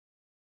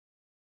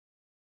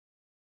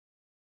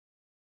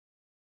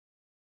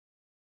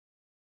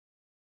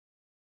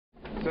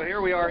So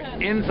here we are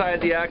inside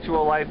the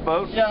actual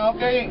lifeboat. Yeah,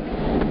 okay.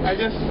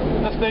 Just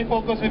stay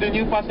focused with the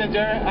new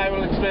passenger. I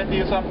will explain to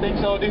you something.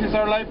 So this is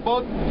our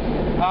lifeboat.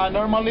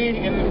 Normally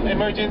in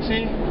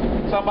emergency,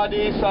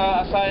 somebody is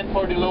assigned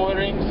for the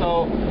lowering.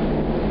 So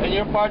in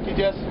your part, you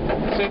just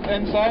sit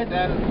inside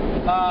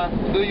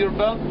and do your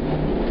belt.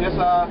 Just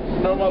a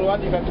normal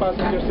one. You can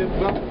fasten your seat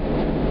belt.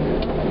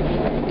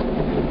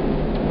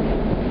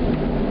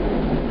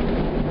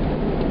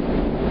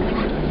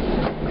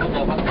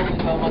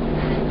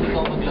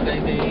 Ikaw maglagay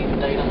kay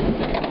tayo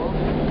ng mo?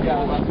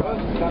 Yeah,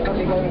 dapat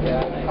ikaw yung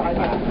sa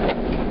kanya.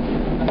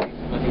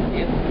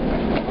 Masigit?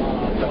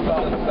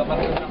 Dapat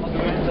rin ako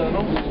doon sa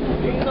ano?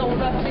 Yung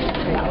nauna kasi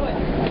ako eh.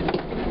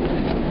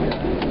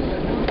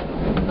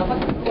 Dapat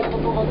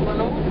ako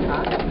magmalaw? Ha?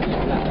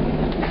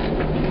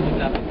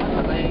 Dapat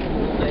patay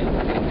tayo.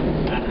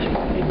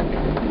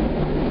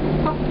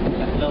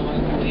 Law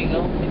ang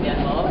ikaw, hindi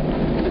mo?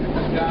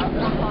 Yeah,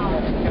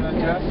 you can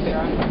adjust,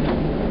 yeah.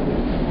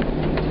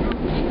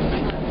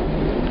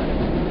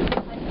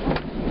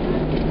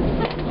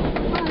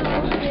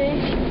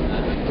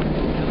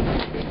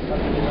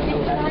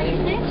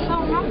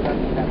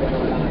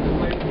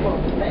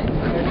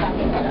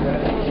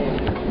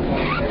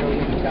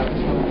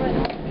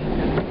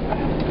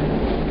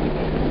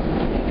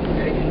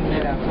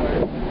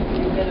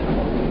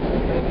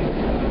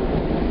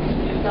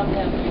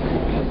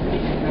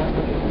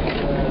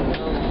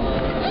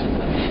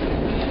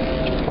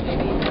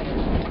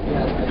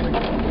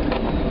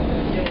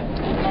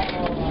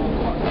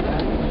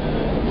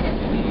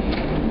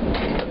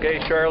 Okay,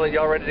 Charlotte,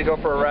 y'all ready to go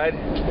for a ride?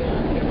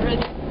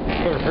 Ready.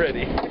 We're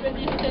ready.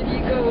 Ready,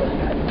 steady, go.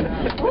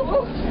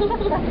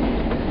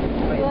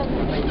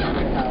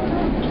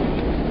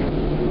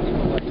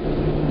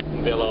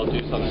 Bill, I'll do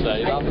some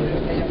side up.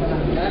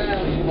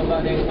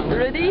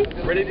 Ready?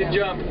 Ready to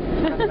jump.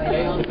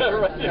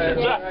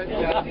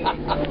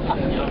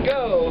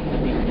 Go!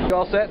 You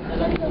all set?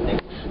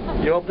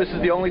 You hope this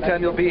is the only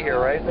time you'll be here,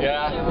 right?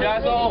 Yeah.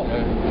 Yeah, so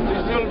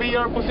this will be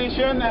your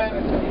position,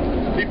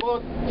 and the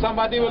boat,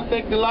 somebody will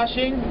take the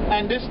lashing,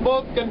 and this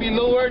boat can be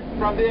lowered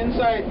from the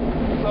inside.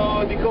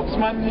 So the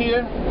coxsman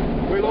here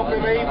will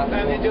operate,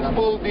 and he just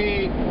pull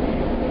the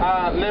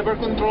lever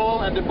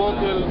control, and the boat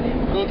will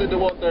go to the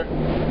water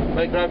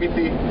by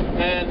gravity.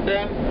 And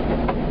then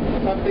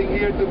something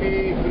here to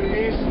be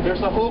released.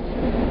 There's a hook,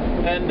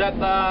 and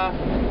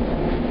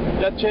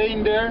that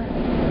chain there,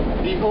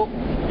 the hook,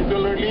 it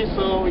will release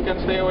so we can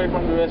stay away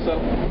from the vessel.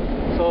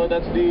 So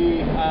that's the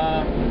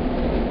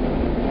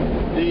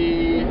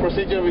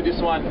procedure with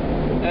this one.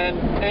 And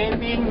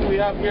anything we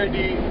have here,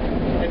 the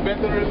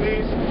inventory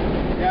release,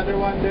 the other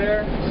one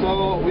there.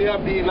 So we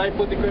have the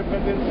lifeboat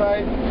equipment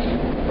inside.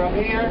 From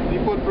here, the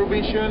food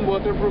provision,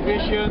 water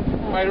provision,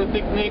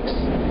 pyrotechnics,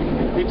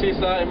 which is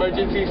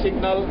emergency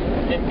signal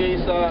in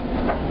case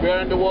we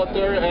are in the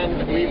water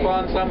and we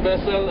found some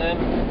vessel and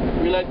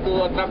we like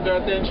to attract their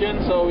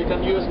attention, so we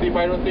can use the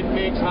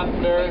pyrotechnics,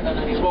 hunter,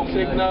 smoke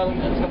signal,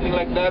 something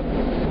like that.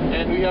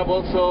 And we have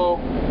also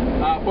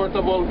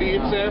portable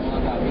VHF,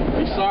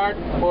 the SART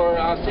for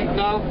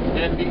signal,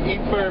 and the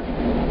EPERF,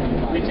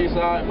 which is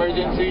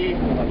emergency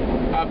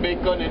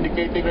beacon,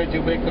 indicating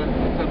radio beacon,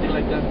 something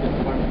like that.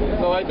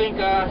 So I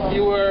think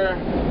you were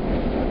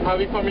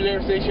having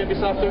familiarization this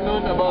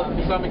afternoon about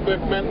some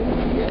equipment,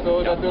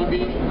 so that will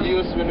be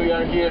used when we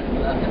are here.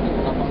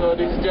 So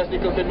this is just the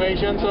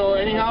confirmation. So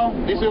anyhow,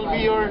 this will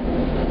be your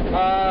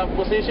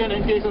position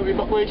in case of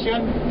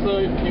evacuation.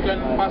 So you can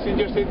fasten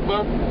your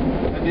seatbelt,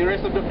 and the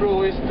rest of the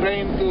crew is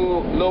trained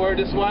to lower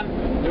this one.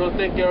 They will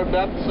take care of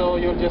that, so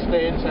you'll just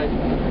stay inside.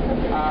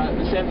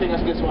 The same thing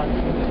as this one.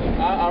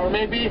 Or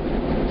maybe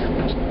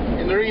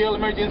in a real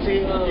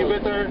emergency, you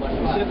better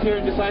sit here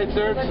in the side,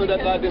 sir, so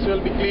that this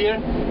will be clear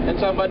and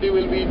somebody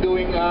will be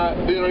doing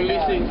the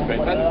releasing.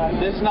 But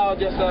this is now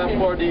just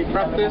for the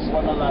practice.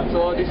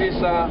 So this is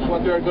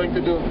what we are going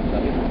to do.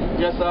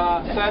 Just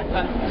set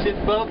and seat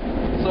belt,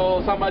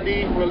 so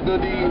somebody will do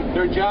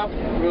their job,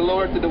 will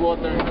lower to the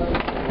water.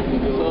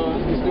 So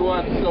this is the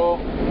one. So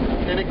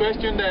any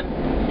question then?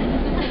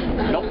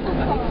 Nope.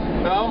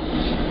 No?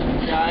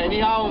 Yeah,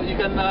 anyhow, you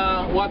can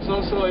watch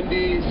also in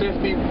the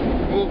safety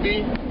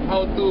movie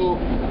how to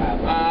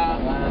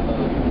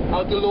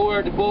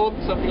lower the boat,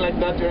 something like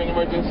that during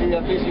emergency.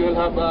 At least you will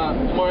have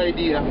more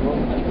idea.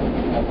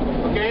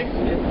 Okay?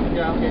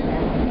 Yeah, okay.